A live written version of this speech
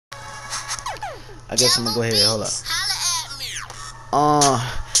I guess I'm gonna go ahead. Hold up.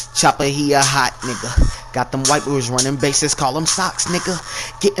 Chopper, he a hot nigga. Got them white boys running bases, call them socks, nigga.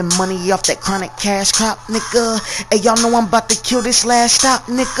 Getting money off that chronic cash crop, nigga. Hey, y'all know I'm about to kill this last stop,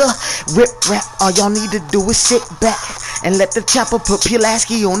 nigga. Rip rap, all y'all need to do is sit back and let the chopper put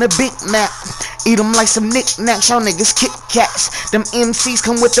Pulaski on a big map. Eat them like some knickknacks, y'all niggas Kit Kats. Them MCs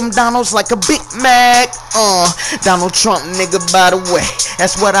come with them Donalds like a Big Mac. Donald Trump, nigga, by the way.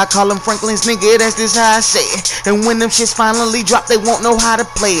 That's what I call him, Franklin's nigga, that's just how I say it. And when them shits finally drop, they won't know how to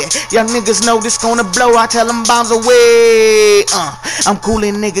play it. Y'all niggas know this gonna blow, I tell them bombs away. I'm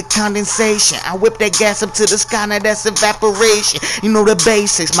coolin' nigga condensation. I whip that gas up to the sky, now that's evaporation. You know the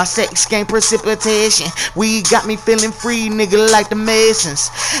basics, my sex game precipitation. We got me feeling free, nigga, like the Masons.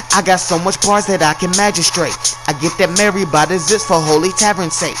 I got so much bars that I can magistrate. I get that Mary by the zits for holy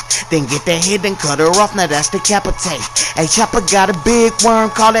tavern's sake. Then get that head and cut her off, now that's decapitate. Hey, Chopper got a big worm,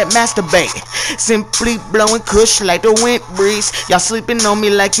 call that masturbate. Simply blowing kush like the wind breeze. Y'all sleeping on me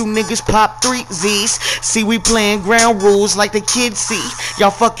like you niggas pop 3 Z's. See, we playing ground rules like the kids see.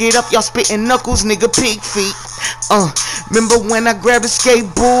 Y'all fuck it up, y'all spitting knuckles, nigga, pig feet. Remember when I grabbed a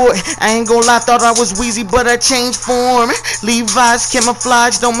skateboard? I ain't gon' lie, thought I was Wheezy, but I changed form. Levi's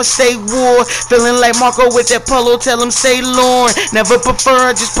camouflage, don't mistake war. Feeling like Marco with that polo, tell him say Lorne. Never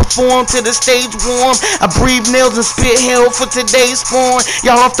prefer, just perform till the stage warm. I breathe nails and spit hell for today's porn.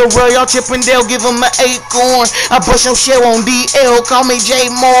 Y'all off the rail, y'all Chippendale, give him an acorn. I bust your shell on DL, call me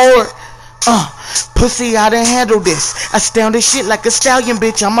J Moore. Pussy, I done handle this. I stand this shit like a stallion,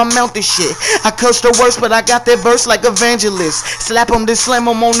 bitch. I'ma mount this shit. I curse the worst, but I got that verse like evangelist. Slap him, then slam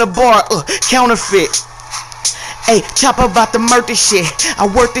him on the bar. Counterfeit. Hey, Chopper about to murder shit. I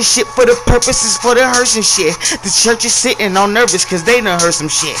work this shit for the purposes, for the hearse and shit. The church is sitting all nervous cause they done heard some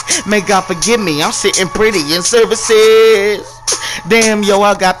shit. May God forgive me, I'm sitting pretty in services. Damn, yo,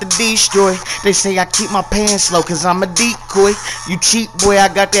 I got the destroy. They say I keep my pants low cause I'm a decoy. You cheap boy, I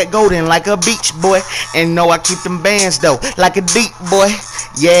got that golden like a beach boy. And no, I keep them bands though, like a deep boy.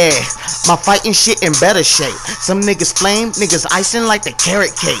 Yeah, my fighting shit in better shape. Some niggas flame, niggas icing like the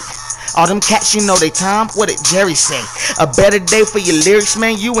carrot cake. All them cats, you know they time, what did Jerry say? A better day for your lyrics,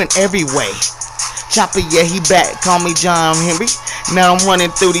 man, you in every way. Chopper, yeah, he back, call me John Henry. Now I'm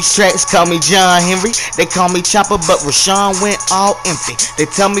running through these tracks, call me John Henry. They call me Chopper, but Rashawn went all empty. They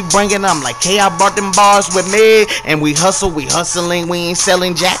tell me bring it, I'm like, hey, I brought them bars with me. And we hustling, we ain't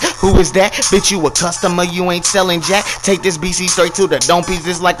selling jack. Who is that? Bitch, you a customer, you ain't selling jack. Take this BC straight to the dome piece,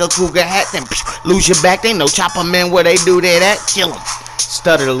 this like a cougar hat. Then lose your back, they know Chopper, man, where they do that at. Kill him.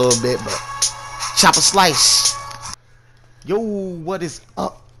 Stuttered a little bit, but Chopper Slice. Yo, what is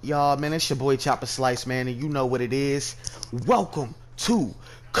up? Y'all, man, it's your boy Chopper Slice, man, and you know what it is. Welcome to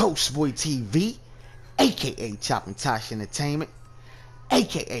Coach Boy TV, aka Chopping Tosh Entertainment,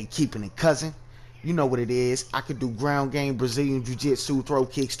 aka Keeping It Cousin. You know what it is. I could do ground game, Brazilian Jiu-Jitsu, throw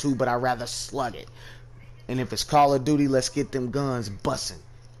kicks too, but I'd rather slug it. And if it's Call of Duty, let's get them guns bussin'.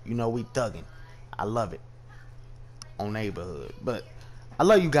 You know we thuggin'. I love it. On neighborhood. But I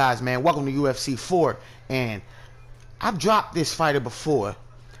love you guys, man. Welcome to UFC 4. And I've dropped this fighter before,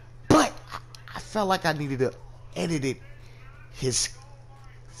 but I felt like I needed to edit it. His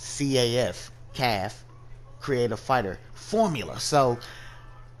CAF, Creative Fighter formula. So,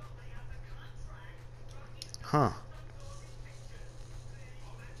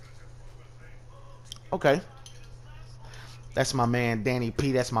 okay. That's my man, Danny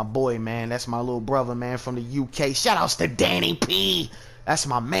P. That's my boy, man. That's my little brother, man, from the UK. Shout outs to Danny P. That's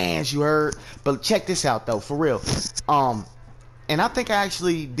my mans, you heard. But check this out, though, for real. And I think I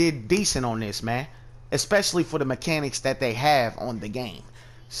actually did decent on this, man. Especially for the mechanics that they have on the game.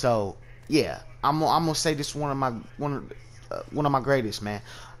 So, yeah. I'm gonna say this is one of my greatest, man.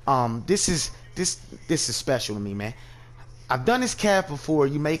 This is special to me, man. I've done this calf before.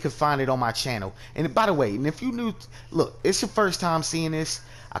 You may could find it on my channel. And by the way, and if you new, look, it's your first time seeing this.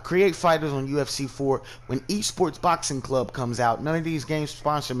 I create fighters on UFC 4. When Esports Boxing Club comes out, none of these games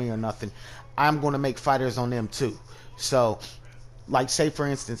sponsor me or nothing. I'm going to make fighters on them too. So, like say for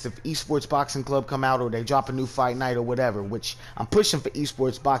instance, if Esports Boxing Club come out or they drop a new fight night or whatever, which I'm pushing for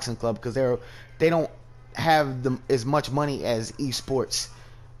Esports Boxing Club because they don't have as much money as Esports.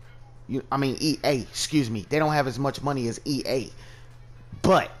 EA, excuse me. They don't have as much money as EA.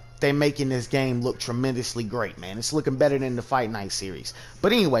 But they're making this game look tremendously great, man. It's looking better than the Fight Night series.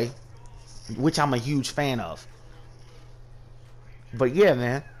 But anyway, which I'm a huge fan of. But yeah,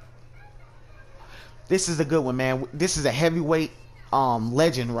 man. This is a good one, man. This is a heavyweight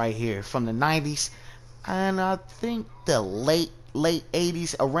legend right here from the 90s. And I think the late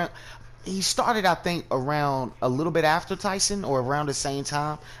 80s, around he started, I think, around a little bit after Tyson or around the same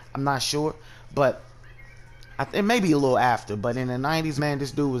time. I'm not sure, but it may be a little after. But in the 90s, man,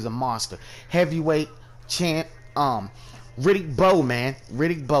 this dude was a monster. Heavyweight champ. Riddick Bowe, man.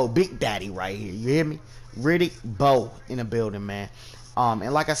 Riddick Bowe, Big Daddy right here. You hear me? Riddick Bowe in the building, man.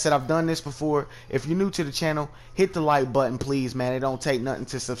 And like I said, I've done this before. If you're new to the channel, hit the like button, please, man. It don't take nothing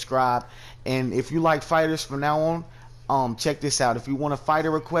to subscribe. And if you like fighters from now on, check this out. If you want a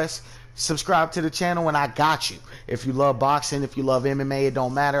fighter request, subscribe to the channel and I got you. If you love boxing, if you love MMA, it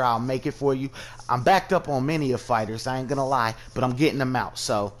don't matter. I'll make it for you. I'm backed up on many of fighters. I ain't gonna lie, but I'm getting them out.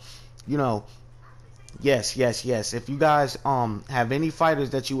 So, you know, yes. If you guys have any fighters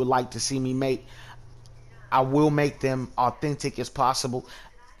that you would like to see me make, I will make them authentic as possible.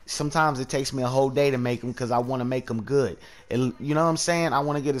 Sometimes it takes me a whole day to make them because I want to make them good. And you know what I'm saying? I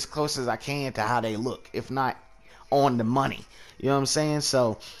want to get as close as I can to how they look, if not on the money. You know what I'm saying?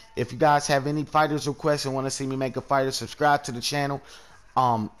 So if you guys have any fighters requests and want to see me make a fighter, subscribe to the channel.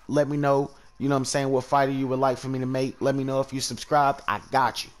 Let me know, you know what I'm saying, what fighter you would like for me to make. Let me know if you subscribed. I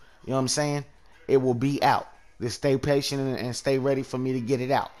got you. You know what I'm saying? It will be out. Just stay patient and stay ready for me to get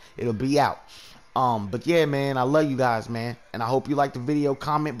it out. It'll be out. But yeah, man, I love you guys, man, and I hope you like the video.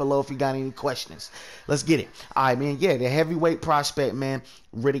 Comment below if you got any questions. Let's get it. All right, man. Yeah, the heavyweight prospect, man,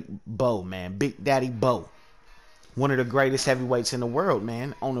 Riddick Bowe, man, Big Daddy Bowe, one of the greatest heavyweights in the world,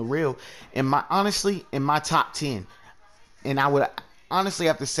 man, on the real. Honestly, in my top 10, and I would honestly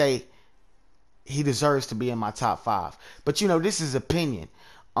have to say he deserves to be in my top 5. But you know, this is opinion.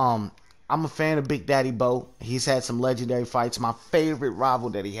 I'm a fan of Big Daddy Bowe. He's had some legendary fights. My favorite rival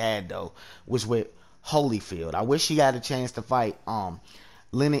that he had, though, was with Holyfield. I wish he had a chance to fight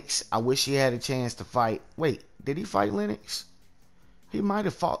Lennox. I wish he had a chance to fight... Wait, did he fight Lennox? He might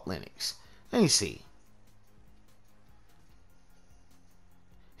have fought Lennox. Let me see.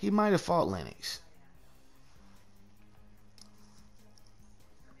 He might have fought Lennox.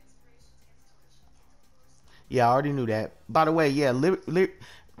 Yeah, I already knew that. By the way, yeah,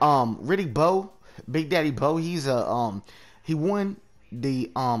 Riddick Bowe, Big Daddy Bowe, he won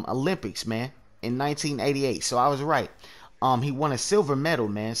the Olympics, man, in 1988. So I was right. He won a silver medal,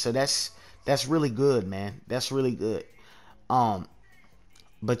 man. So that's really good, man. That's really good.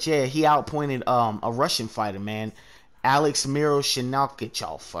 But yeah, he outpointed a Russian fighter, man, Alex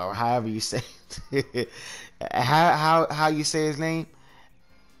Miroshnichenko, or however you say it. how you say his name?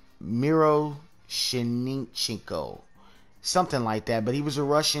 Miroshnichenko. Something like that, but he was a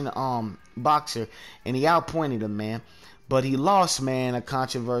Russian boxer, and he outpointed him, man. But he lost, man, a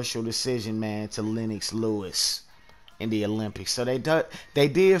controversial decision, man, to Lennox Lewis in the Olympics. So they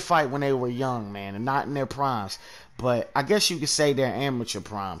did fight when they were young, man, and not in their primes. But I guess you could say they're amateur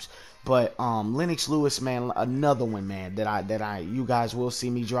primes. But Lennox Lewis, man, another one, man, that you guys will see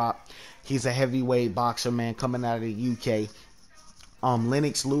me drop. He's a heavyweight boxer, man, coming out of the UK.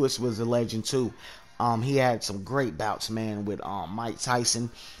 Lennox Lewis was a legend too. He had some great bouts, man, with Mike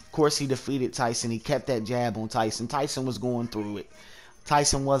Tyson. Of course, he defeated Tyson. He kept that jab on Tyson. Tyson was going through it.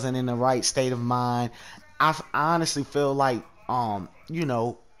 Tyson wasn't in the right state of mind. I honestly feel like, you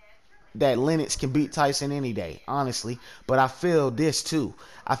know, that Lennox can beat Tyson any day, honestly. But I feel this, too.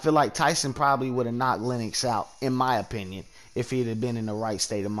 I feel like Tyson probably would have knocked Lennox out, in my opinion, if he had been in the right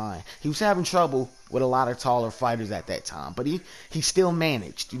state of mind. He was having trouble with a lot of taller fighters at that time, but he still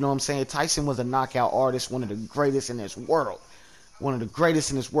managed. You know what I'm saying? Tyson was a knockout artist, one of the greatest in this world. One of the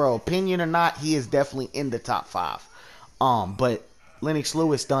greatest in this world. Opinion or not, he is definitely in the top 5. But Lennox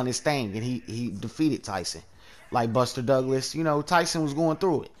Lewis done his thing, and he defeated Tyson. Like Buster Douglas, you know, Tyson was going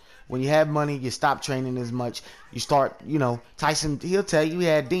through it. When you have money, you stop training as much. You start, you know, Tyson, he'll tell you he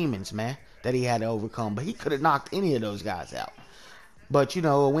had demons, man, that he had to overcome. But he could have knocked any of those guys out. But, you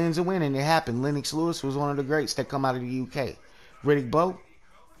know, a win's a win, and it happened. Lennox Lewis was one of the greats that come out of the UK. Riddick Bowe,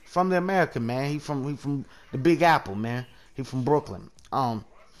 from the America, man. He from the Big Apple, man. He from Brooklyn.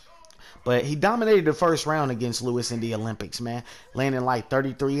 But he dominated the first round against Lewis in the Olympics, man. Landing like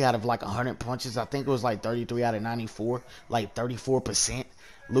 33 out of like 100 punches. I think it was like 33 out of 94. Like 34%.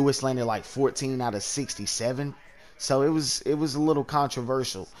 Lewis landed like 14 out of 67. So it was a little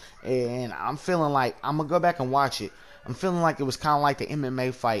controversial. And I'm feeling like, I'm going to go back and watch it. I'm feeling like it was kind of like the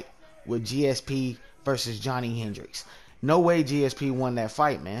MMA fight with GSP versus Johnny Hendricks. No way GSP won that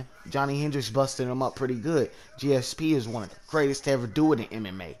fight, man. Johnny Hendricks busted him up pretty good. GSP is one of the greatest to ever do it in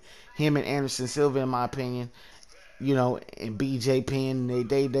MMA. Him and Anderson Silva, in my opinion, you know, and BJ Penn,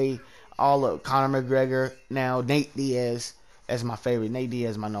 they all of Conor McGregor, now Nate Diaz as my favorite. Nate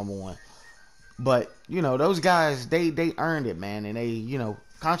Diaz my number 1. But, you know, those guys, they earned it, man. And they, you know,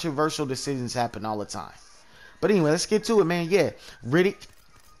 controversial decisions happen all the time. But anyway, let's get to it, man. Yeah, Riddick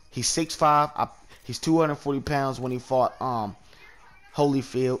He's 6'5". He's 240 pounds when he fought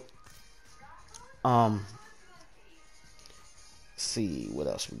Holyfield. See what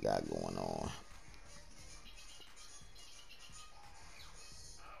else we got going on.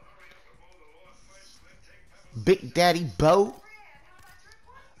 Big Daddy Bowe.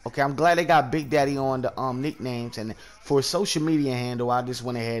 Okay, I'm glad they got Big Daddy on the nicknames, and for a social media handle, I just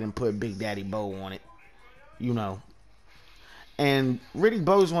went ahead and put Big Daddy Bowe on it. You know. And Riddick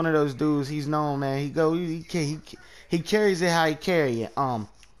Bowe's one of those dudes. He's known, man. He carries it how he carry it.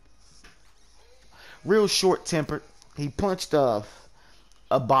 Real short tempered. He punched a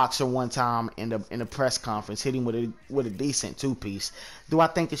boxer one time in the press conference, hit him with a decent 2-piece. Do I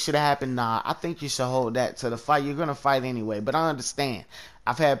think it should have happened? Nah. I think you should hold that to the fight. You're gonna fight anyway. But I understand.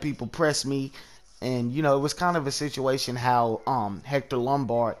 I've had people press me, and you know, it was kind of a situation how Hector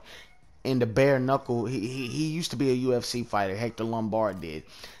Lombard in the bare knuckle, he used to be a UFC fighter, Hector Lombard did,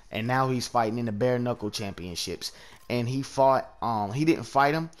 and now he's fighting in the bare knuckle championships. And he fought, he didn't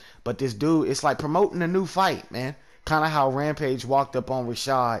fight him, but this dude, it's like promoting a new fight, man. Kind of how Rampage walked up on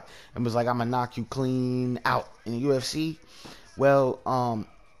Rashad and was like, I'm gonna knock you clean out in the UFC. Well,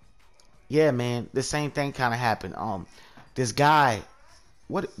 yeah, man, the same thing kind of happened. This guy,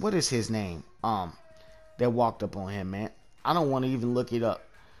 what is his name? That walked up on him, man. I don't want to even look it up.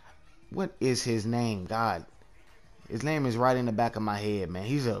 What is his name? God, his name is right in the back of my head, man.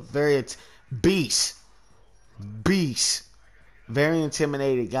 He's a very beast, very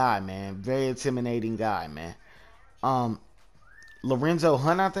intimidating guy, man. Very intimidating guy, man. Lorenzo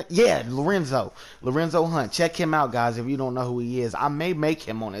Hunt, I think. Yeah, Lorenzo Hunt. Check him out, guys, if you don't know who he is. I may make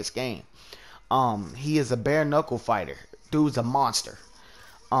him on this game. He is a bare knuckle fighter. Dude's a monster.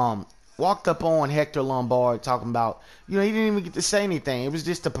 Walked up on Hector Lombard talking about, you know, he didn't even get to say anything. It was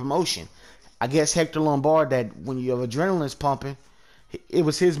just a promotion. I guess Hector Lombard, that when your adrenaline's pumping, it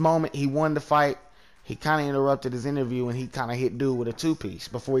was his moment. He won the fight. He kind of interrupted his interview, and he kind of hit dude with a 2-piece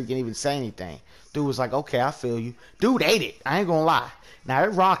before he can even say anything. Dude was like, okay, I feel you. Dude ate it. I ain't going to lie. Now, it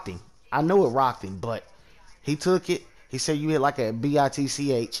rocked him. I know it rocked him, but he took it. He said, you hit like a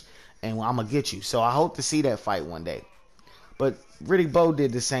bitch, and I'm going to get you. So I hope to see that fight one day. But Riddick Bowe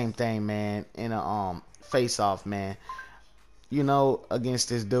did the same thing, man, in a face-off, man. You know, against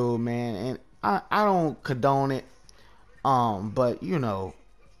this dude, man. And I don't condone it. But, you know,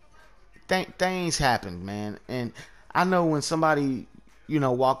 things happen, man. And I know when somebody, you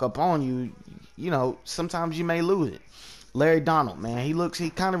know, walk up on you, you know, sometimes you may lose it. Larry Donald, man, he will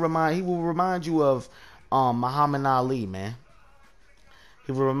remind you of Muhammad Ali, man.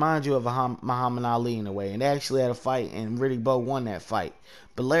 He will remind you of Muhammad Ali in a way. And they actually had a fight, and Riddick Bowe won that fight.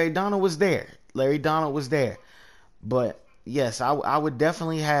 But Larry Donald was there. But yes, I would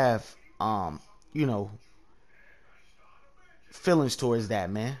definitely have you know, feelings towards that,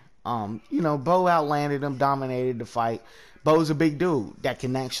 man. You know, Bowe outlanded him, dominated the fight. Bowe's a big dude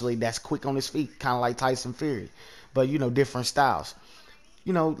that's quick on his feet, kind of like Tyson Fury, but you know, different styles.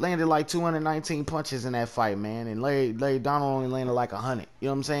 You know, landed like 219 punches in that fight, man, and Larry Donald only landed like 100. You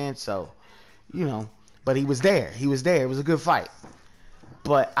know what I'm saying? So, you know, but he was there. It was a good fight.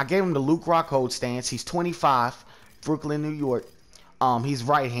 But I gave him the Luke Rockhold stance. He's 25, Brooklyn, New York. He's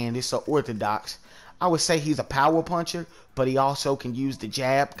right-handed, so orthodox. I would say he's a power puncher, but he also can use the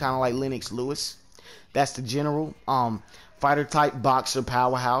jab, kind of like Lennox Lewis. That's the general fighter type boxer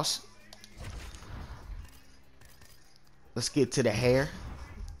powerhouse. Let's get to the hair.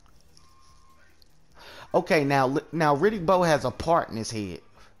 Okay, now Riddick Bowe has a part in his head,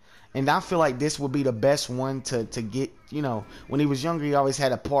 and I feel like this would be the best one to get. You know, when he was younger, he always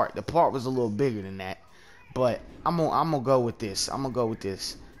had a part. The part was a little bigger than that, but I'm gonna go with this. You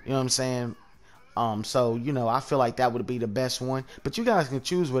know what I'm saying? So, you know, I feel like that would be the best one. But you guys can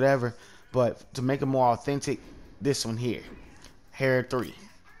choose whatever. But to make it more authentic, this one here. Hair 3.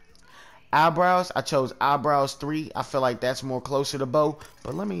 Eyebrows, I chose eyebrows 3. I feel like that's more closer to Bowe.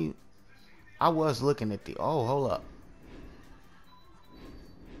 But I was looking at oh, hold up.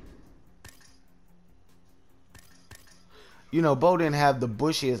 You know, Bowe didn't have the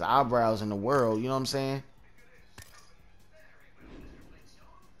bushiest eyebrows in the world. You know what I'm saying?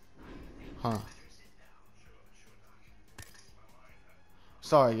 Huh.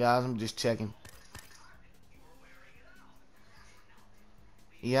 Sorry, guys. I'm just checking.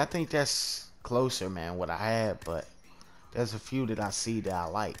 Yeah, I think that's closer, man, what I had. But there's a few that I see that I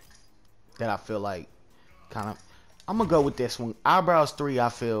like. That I feel like kind of... I'm going to go with this one. Eyebrows 3, I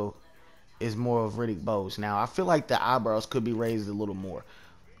feel, is more of Riddick Bowe's. Now, I feel like the eyebrows could be raised a little more.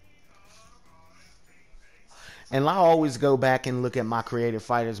 And I always go back and look at my creative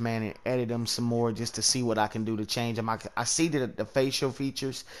fighters, man, and edit them some more just to see what I can do to change them. I see the facial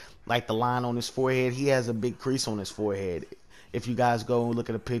features, like the line on his forehead. He has a big crease on his forehead. If you guys go and look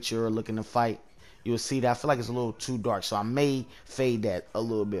at a picture or look in the fight, you'll see that. I feel like it's a little too dark, so I may fade that a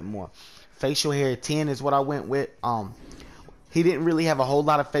little bit more. Facial hair 10 is what I went with. He didn't really have a whole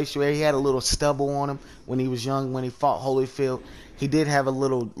lot of facial hair. He had a little stubble on him when he was young, when he fought Holyfield. He did have a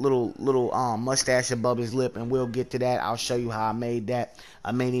little mustache above his lip, and we'll get to that. I'll show you how I made that.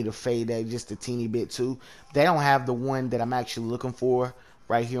 I may need to fade that just a teeny bit too. They don't have the one that I'm actually looking for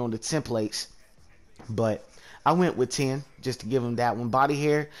right here on the templates, but I went with 10 just to give him that one. Body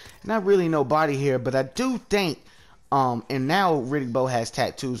hair, not really no body hair, but I do think, and now Riddick Bowe has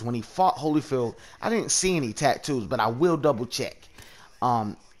tattoos. When he fought Holyfield, I didn't see any tattoos, but I will double check.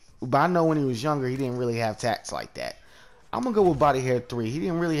 But I know when he was younger, he didn't really have tats like that. I'm going to go with body hair 3. He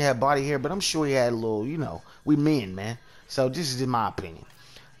didn't really have body hair, but I'm sure he had a little, you know, we men, man. So this is my opinion.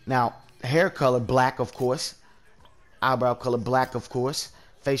 Now, hair color, black, of course. Eyebrow color, black, of course.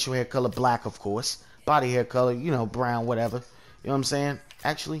 Facial hair color, black, of course. Body hair color, you know, brown, whatever. You know what I'm saying?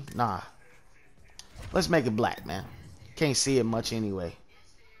 Actually, nah. Let's make it black, man. Can't see it much anyway.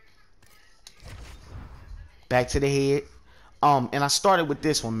 Back to the head. And I started with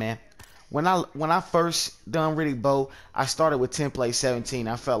this one, man. When I first done Riddick Bowe, I started with template 17.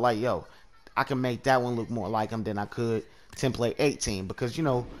 I felt like, yo, I can make that one look more like him than I could template 18, because, you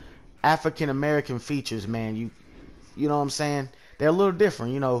know, African American features, man, you know what I'm saying? They're a little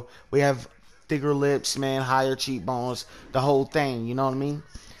different. You know, we have thicker lips, man, higher cheekbones, the whole thing, you know what I mean?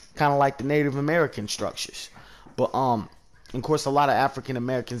 Kind of like the Native American structures. But of course, a lot of African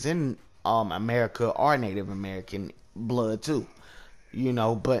Americans in America are Native American blood too, you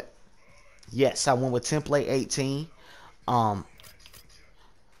know. But yes, I went with template 18.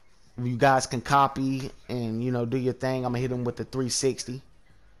 You guys can copy and, you know, do your thing. I'm gonna hit them with the 360.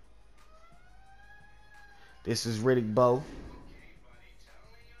 This is Riddick Bowe,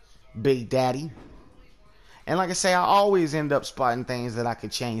 Big Daddy. And like I say, I always end up spotting things that I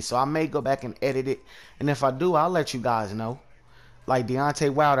could change. So I may go back and edit it. And if I do, I'll let you guys know. Like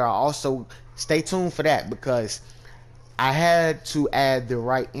Deontay Wilder, I also stay tuned for that, because I had to add the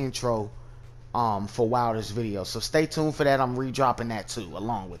right intro for Wilder's video. So stay tuned for that. I'm redropping that too,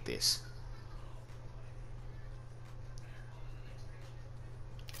 along with this.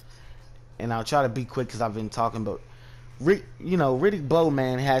 And I'll try to be quick because I've been talking, but you know, Riddick Bowe,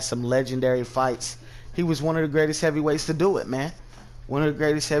 man, has some legendary fights. He was one of the greatest heavyweights to do it, man. One of the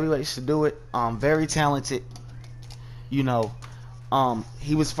greatest heavyweights to do it. Very talented. You know,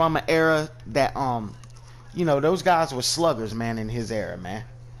 he was from an era that, you know, those guys were sluggers, man, in his era, man.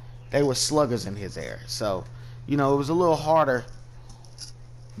 They were sluggers in his era. So, you know, it was a little harder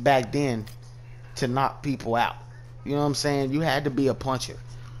back then to knock people out. You know what I'm saying? You had to be a puncher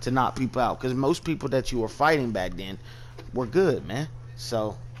to knock people out, because most people that you were fighting back then were good, man.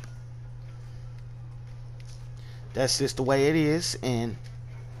 So that's just the way it is. And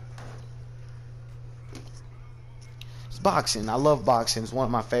it's boxing. I love boxing. It's one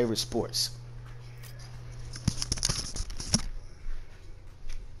of my favorite sports.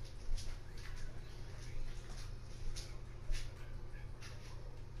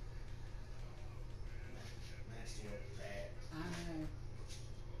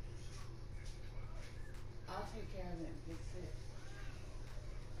 I'll take care of it and fix it.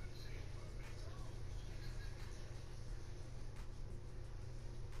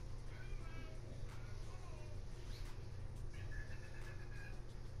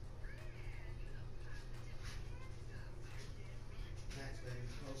 That's very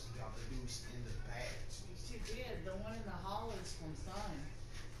close to got produced in the bags. She did. The one in the hall is from Sun.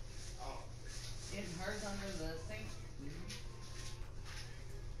 Oh. And hers under the sink.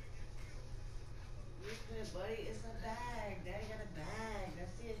 You're good, buddy. It's a bag. Daddy got a bag.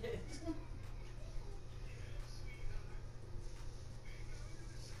 That's it.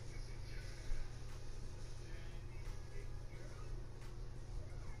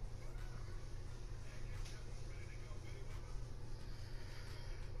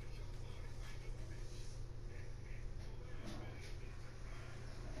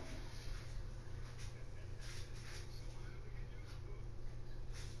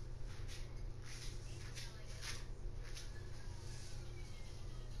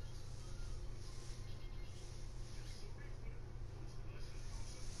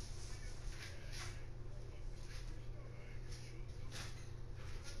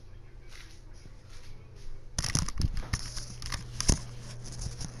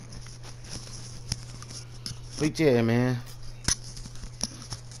 But yeah, man.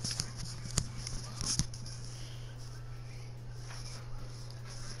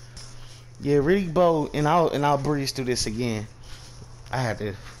 Yeah, Riddick Bowe, and I'll breeze through this again. I had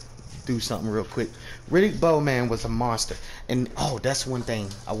to do something real quick. Riddick Bowe, man, was a monster. And oh, that's one thing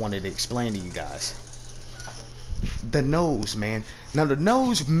I wanted to explain to you guys. The nose, man. Now the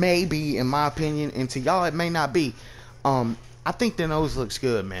nose may be, in my opinion, and to y'all it may not be. I think the nose looks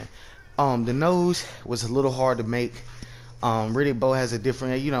good, man. The nose was a little hard to make. Riddick Bowe has a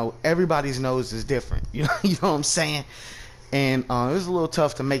different, everybody's nose is different. You know what I'm saying? And it was a little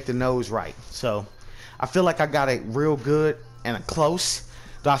tough to make the nose right. So I feel like I got it real good and close.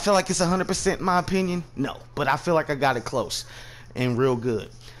 Do I feel like it's 100% in my opinion? No, but I feel like I got it close and real good.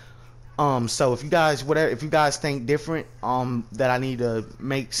 So if you guys think different, that I need to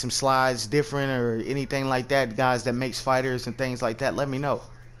make some slides different or anything like that, guys that makes fighters and things like that, let me know.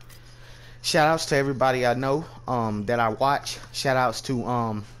 Shout outs to everybody I know, that I watch. Shout outs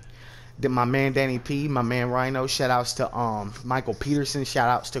to my man Danny P, my man Rhino. Shout outs to Michael Peterson. Shout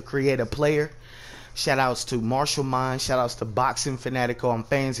outs to Creative Player. Shout outs to Marshall Mind. Shout outs to Boxing Fanatico. I'm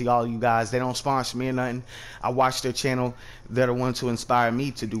fans of all you guys. They don't sponsor me or nothing. I watch their channel. They're the ones who inspire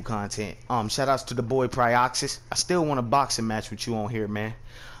me to do content. Shout outs to the boy Prioxis. I still want a boxing match with you on here, man.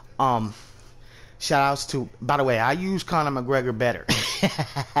 Shout outs to, by the way, I use Conor McGregor better.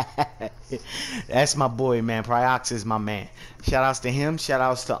 That's my boy, man. Prioxis is my man. Shout outs to him. Shout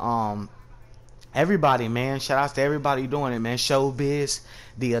outs to everybody, man. Shout outs to everybody doing it, man. Showbiz,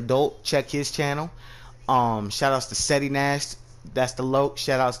 the adult, check his channel. Shout outs to Seti Nash, that's the loc.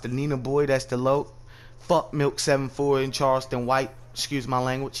 Shout outs to Nina Boy, that's the loc. Fuck Milk 74 in Charleston White, excuse my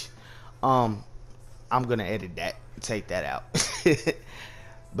language. I'm gonna edit that, take that out.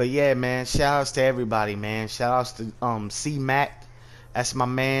 But yeah, man, shout outs to everybody, man. Shout outs to C Mac, that's my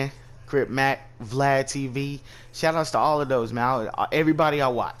man. Crip Mac, Vlad TV. Shout outs to all of those, man. Everybody I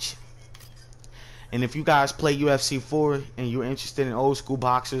watch. And if you guys play UFC 4 and you're interested in old school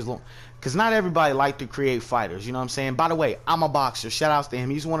boxers, because not everybody like to create fighters, you know what I'm saying? By the way, I'm a boxer. Shout outs to him.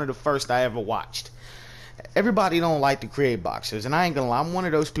 He's one of the first I ever watched. Everybody don't like to create boxers, and I ain't gonna lie, I'm one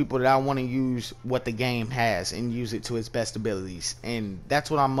of those people that I want to use what the game has and use it to its best abilities, and that's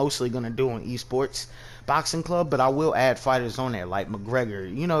what I'm mostly gonna do in esports boxing club. But I will add fighters on there like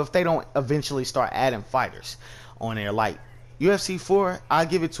McGregor, if they don't eventually start adding fighters on there like UFC 4, I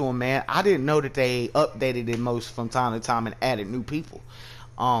give it to them, man. I didn't know that they updated it most from time to time and added new people.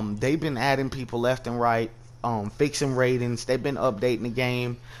 They've been adding people left and right, fixing ratings. They've been updating the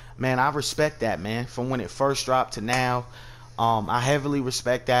game. Man, I respect that, man. From when it first dropped to now, I heavily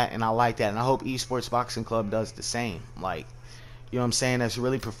respect that, and I like that. And I hope Esports Boxing Club does the same. Like, you know what I'm saying? That's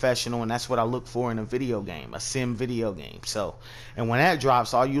really professional, and that's what I look for in a video game, a sim video game. So, and when that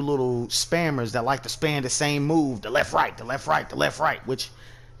drops, all you little spammers that like to spam the same move, the left, right, the left, right, the left, right, which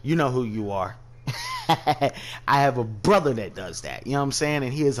you know who you are. I have a brother that does that, you know what I'm saying?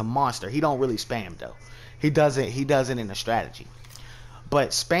 And he is a monster. He don't really spam, though. He does it in a strategy. But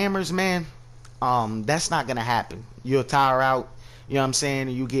spammers, man, that's not gonna happen. You'll tire out, you know what I'm saying,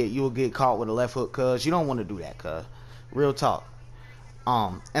 and you'll get caught with a left hook, cuz you don't want to do that, cuz. Real talk.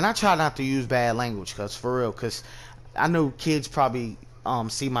 And I try not to use bad language, cuz, for real, cuz I know kids probably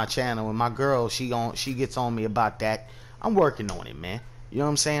see my channel, and my girl, she gets on me about that. I'm working on it, man. You know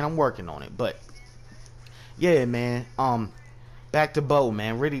what I'm saying? I'm working on it. But yeah, man, back to Bowe,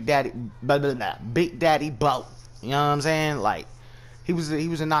 man. Big Daddy Bowe. You know what I'm saying? Like, he was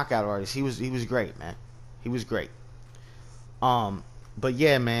a knockout artist. He was great, man. He was great. But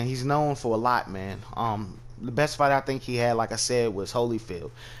yeah, man, he's known for a lot, man. The best fight I think he had, like I said, was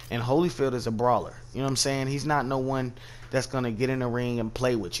Holyfield. And Holyfield is a brawler. You know what I'm saying? He's not no one that's going to get in the ring and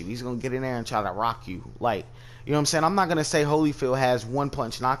play with you. He's going to get in there and try to rock you. Like, you know what I'm saying? I'm not going to say Holyfield has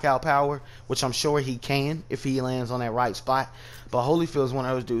one-punch knockout power, which I'm sure he can if he lands on that right spot. But Holyfield is one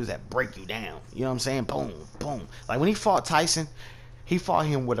of those dudes that break you down. You know what I'm saying? Boom, boom. Like, when he fought Tyson, he fought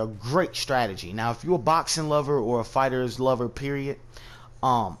him with a great strategy. Now, if you're a boxing lover or a fighter's lover, period,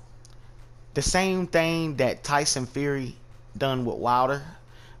 the same thing that Tyson Fury done with Wilder,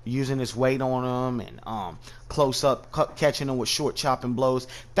 using his weight on him and close up catching him with short chopping blows,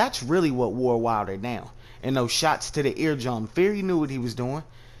 that's really what wore Wilder down. And those shots to the eardrum, Fury knew what he was doing.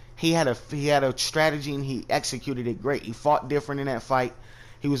 He had a strategy and he executed it great. He fought different in that fight.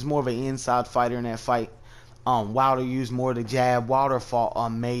 He was more of an inside fighter in that fight. Wilder used more of the jab. Wilder fought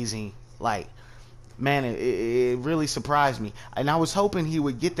amazing. Like, man, it really surprised me. And I was hoping he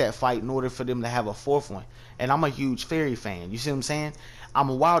would get that fight in order for them to have a fourth one. And I'm a huge Fury fan. You see what I'm saying? I'm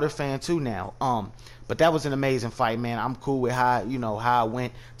a Wilder fan too now. But that was an amazing fight, man. I'm cool with how it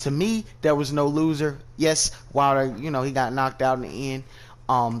went. To me, there was no loser. Yes, Wilder, he got knocked out in the end.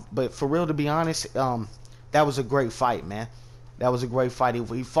 But for real, to be honest, that was a great fight, man. That was a great fight.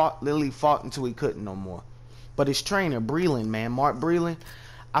 He fought, literally fought until he couldn't no more. But his trainer, Breland, man, Mark Breland,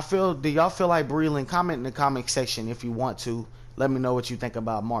 do y'all feel like Breland? Comment in the comment section if you want to. Let me know what you think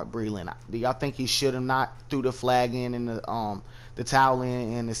about Mark Breland. Do y'all think he should have not threw the flag in the towel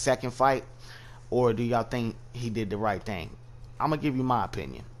in the second fight? Or do y'all think he did the right thing? I'm going to give you my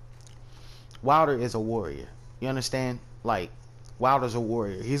opinion. Wilder is a warrior. You understand? Like, Wilder's a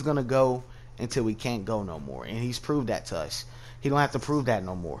warrior. He's going to go until he can't go no more. And he's proved that to us. He don't have to prove that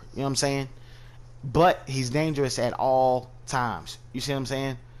no more. You know what I'm saying? But he's dangerous at all times. You see what I'm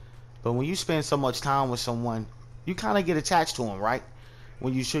saying? But when you spend so much time with someone, you kind of get attached to him, right?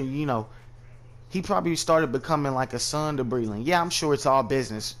 When you should, you know, he probably started becoming like a son to Breland. Yeah, I'm sure it's all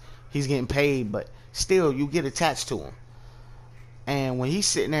business. He's getting paid, but still, you get attached to him. And when he's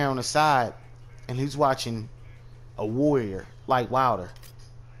sitting there on the side and he's watching a warrior like Wilder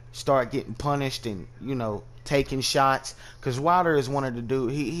start getting punished and, you know, taking shots, because Wilder is one of the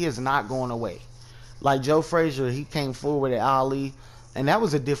dudes, he is not going away. Like Joe Frazier, he came forward at Ali, and that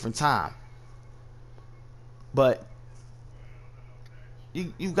was a different time. But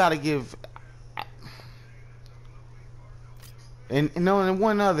you got to give. And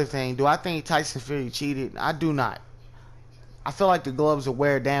one other thing, do I think Tyson Fury cheated? I do not. I feel like the gloves will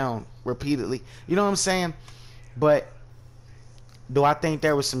wear down repeatedly. You know what I'm saying? But do I think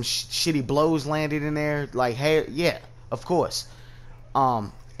there was some shitty blows landed in there? Like, hey, yeah, of course.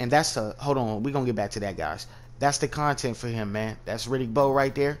 And that's hold on, we're gonna get back to that, guys. That's the content for him, man. That's Riddick Bowe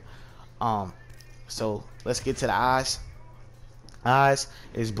right there. So let's get to the eyes. Eyes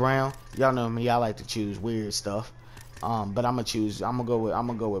is brown. Y'all know me, I like to choose weird stuff. But I'm gonna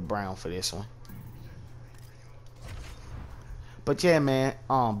go with brown for this one. But yeah, man,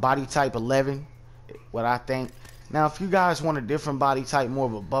 body type 11, what I think. Now, if you guys want a different body type, more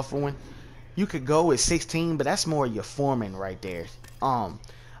of a buffer one, you could go with 16, but that's more your Foreman right there.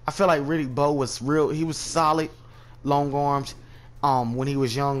 I feel like Riddick Bowe was he was solid, long arms, when he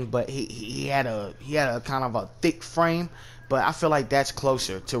was young, but he had a kind of a thick frame. But I feel like that's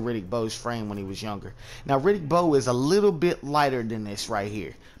closer to Riddick Bowe's frame when he was younger. Now, Riddick Bowe is a little bit lighter than this right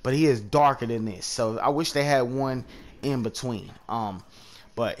here, but he is darker than this. So I wish they had one in between.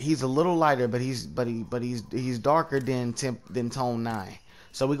 But he's a little lighter, but he's darker than Tone 9.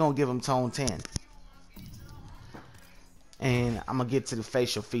 So we're gonna give him Tone 10. And I'm gonna get to the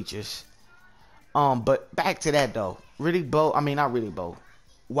facial features. But back to that though.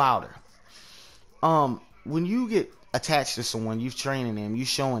 Wilder. When you get attached to someone, you've training them, you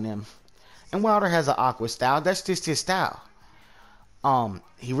showing them, and Wilder has an awkward style. That's just his style.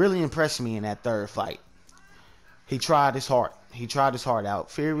 He really impressed me in that third fight. He tried his heart. He tried his heart out.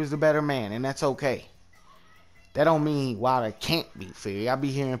 Fury was the better man, and that's okay. That don't mean Wilder can't beat Fury. I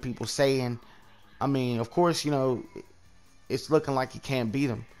be hearing people saying, I mean, of course, you know, it's looking like he can't beat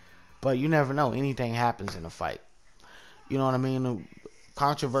him, but you never know. Anything happens in a fight. You know what I mean? The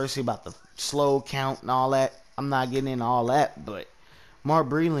controversy about the slow count and all that, I'm not getting into all that, but Mark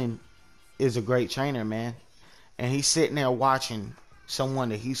Breland is a great trainer, man. And he's sitting there watching someone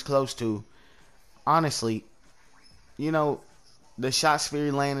that he's close to. Honestly, you know, the shots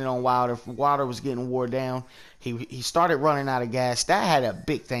Fury landed on Wilder, Wilder was getting wore down. He started running out of gas. That had a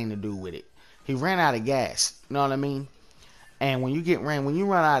big thing to do with it. He ran out of gas. You know what I mean? And when you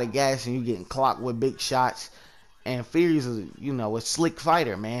run out of gas and you're getting clocked with big shots, and Fury's a slick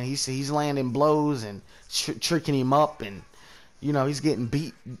fighter, man. He's landing blows and tricking him up, and he's getting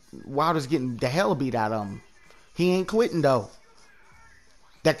beat. Wilder's getting the hell beat out of him. He ain't quitting though.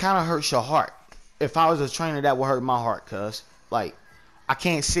 That kind of hurts your heart. If I was a trainer, that would hurt my heart, cuz like I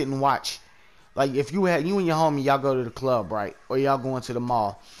can't sit and watch. Like if you and your homie, y'all go to the club, right, or y'all going to the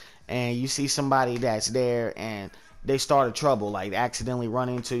mall, and you see somebody that's there and they started trouble, like accidentally run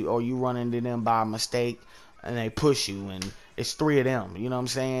into, or you run into them by mistake, and they push you, and it's three of them, you know what I'm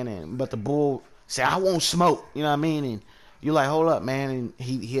saying? But the bull say, I won't smoke, you know what I mean? And you're like, hold up, man, and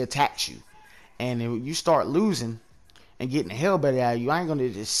he attacks you. And then you start losing and getting the hell better out of you. I ain't going to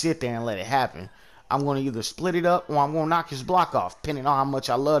just sit there and let it happen. I'm going to either split it up or I'm going to knock his block off, depending on how much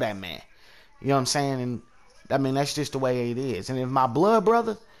I love that man. You know what I'm saying? And I mean, that's just the way it is. And if my blood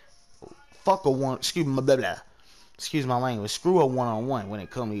brother, fuck a one, excuse my language, screw a one-on-one when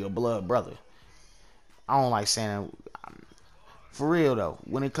it comes to your blood brother. I don't like saying it. For real though,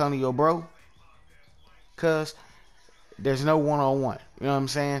 when it comes to your bro, cuz there's no one-on-one. You know what I'm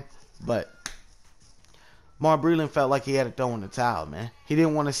saying? But Mark Breland felt like he had to throw in the towel, man. He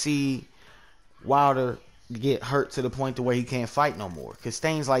didn't want to see Wilder get hurt to the point to where he can't fight no more, because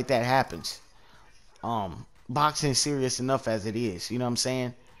things like that happens. Boxing is serious enough as it is. You know what I'm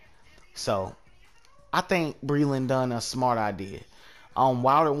saying? So I think Breland done a smart idea.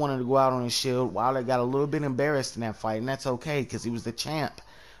 Wilder wanted to go out on his shield. Wilder got a little bit embarrassed in that fight, and that's okay because he was the champ.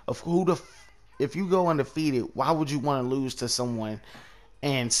 If you go undefeated, why would you want to lose to someone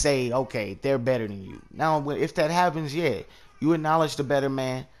and say, okay, they're better than you? Now, if that happens, yeah, you acknowledge the better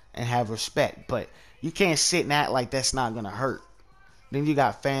man and have respect, but you can't sit and act like that's not gonna hurt. Then you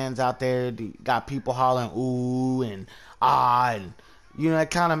got fans out there, got people hollering ooh and ah, and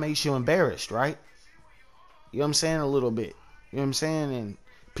that kind of makes you embarrassed, right? You know what I'm saying? A little bit. You know what I'm saying? And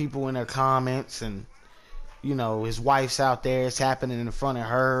people in their comments, and his wife's out there, it's happening in front of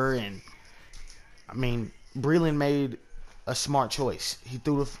her, and I mean, Breland made a smart choice. He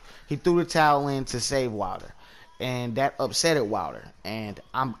threw the towel in to save Wilder, and that upset Wilder. And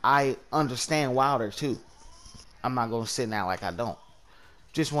I understand Wilder too. I'm not gonna sit now like I don't.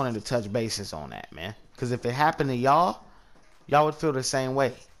 Just wanted to touch bases on that, man. Because if it happened to y'all would feel the same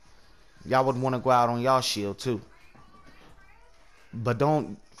way. Y'all would want to go out on y'all shield too. But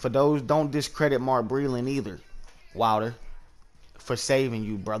don't discredit Mark Breland either, Wilder, for saving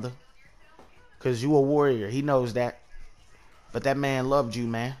you, brother. Because you a warrior. He knows that. But that man loved you,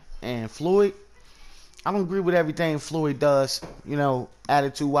 man. And Floyd, I don't agree with everything Floyd does,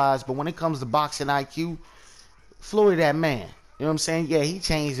 attitude-wise. But when it comes to boxing IQ, Floyd that man. You know what I'm saying? Yeah, he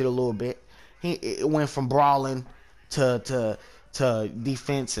changed it a little bit. It went from brawling to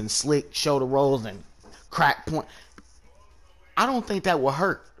defense and slick shoulder rolls and crack point. I don't think that will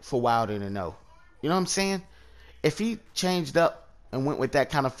hurt for Wilder to know. You know what I'm saying? If he changed up and went with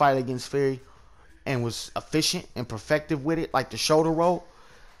that kind of fight against Fury and was efficient and perfective with it, like the shoulder roll,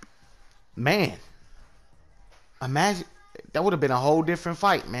 man, imagine that would have been a whole different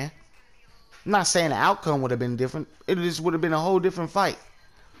fight, man. I'm not saying the outcome would have been different. It just would have been a whole different fight.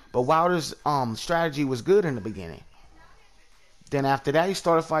 But Wilder's strategy was good in the beginning. Then after that, he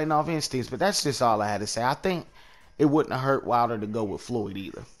started fighting off instincts. But that's just all I had to say. I think it wouldn't have hurt Wilder to go with Floyd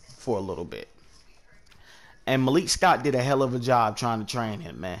either for a little bit. And Malik Scott did a hell of a job trying to train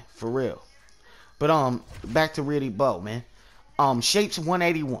him, man. For real. But back to Riddick Bowe, man. Shapes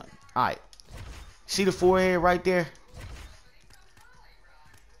 181. All right. See the forehead right there?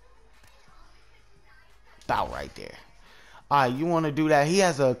 About right there. All right, you want to do that. He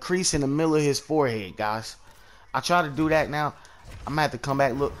has a crease in the middle of his forehead, guys. I try to do that now. I'm going to have to come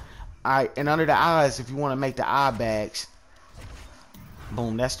back, look. All right, and under the eyes, if you want to make the eye bags,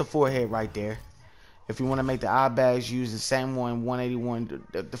 boom, that's the forehead right there. If you want to make the eye bags, use the same one, 181,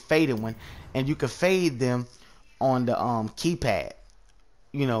 the faded one. And you can fade them on the keypad.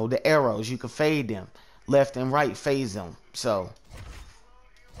 The arrows, you can fade them. Left and right phase them. So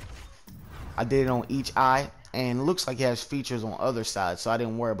I did it on each eye, and it looks like it has features on other sides, so I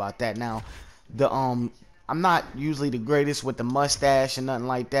didn't worry about that. Now, I'm not usually the greatest with the mustache and nothing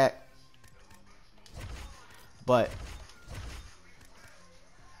like that, but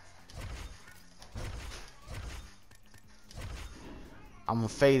I'm gonna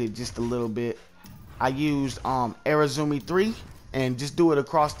fade it just a little bit. I used Arizumi 3 and just do it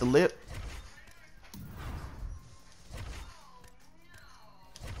across the lip.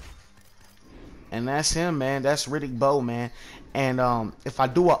 And that's him, man. That's Riddick Bowe, man. And if I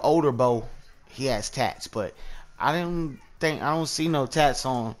do an older Bowe, he has tats, but I don't see no tats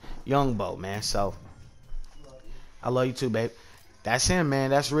on young Bowe, man. So I love you too, babe. That's him,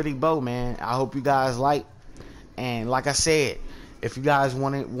 man. That's Riddick Bowe, man. I hope you guys like. And like I said, if you guys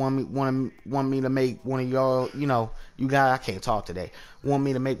want me to make one of y'all, you guys, I can't talk today. Want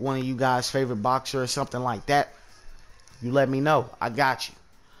me to make one of you guys' favorite boxer or something like that? You let me know. I got you.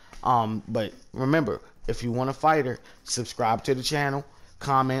 But remember, if you want a fighter, subscribe to the channel,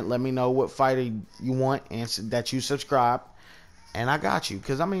 comment, let me know what fighter you want and that you subscribe, and I got you.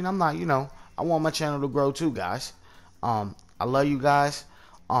 Because, I'm not, I want my channel to grow too, guys. I love you guys.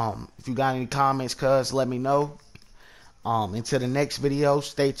 If you got any comments, cuz, let me know. Until the next video,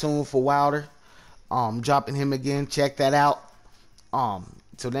 stay tuned for Wilder. Dropping him again. Check that out.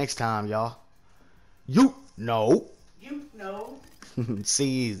 Until next time, y'all. You know. See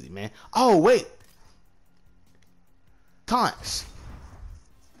easy, man. Oh, wait. Taunts.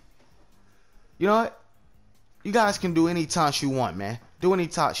 You know what? You guys can do any taunts you want, man. Do any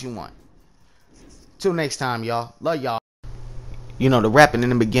taunts you want. Till next time, y'all. Love y'all. The rapping in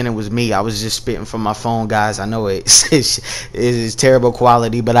the beginning was me. I was just spitting from my phone, guys. I know it's terrible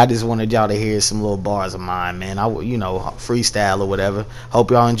quality, but I just wanted y'all to hear some little bars of mine, man. Freestyle or whatever.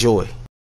 Hope y'all enjoy.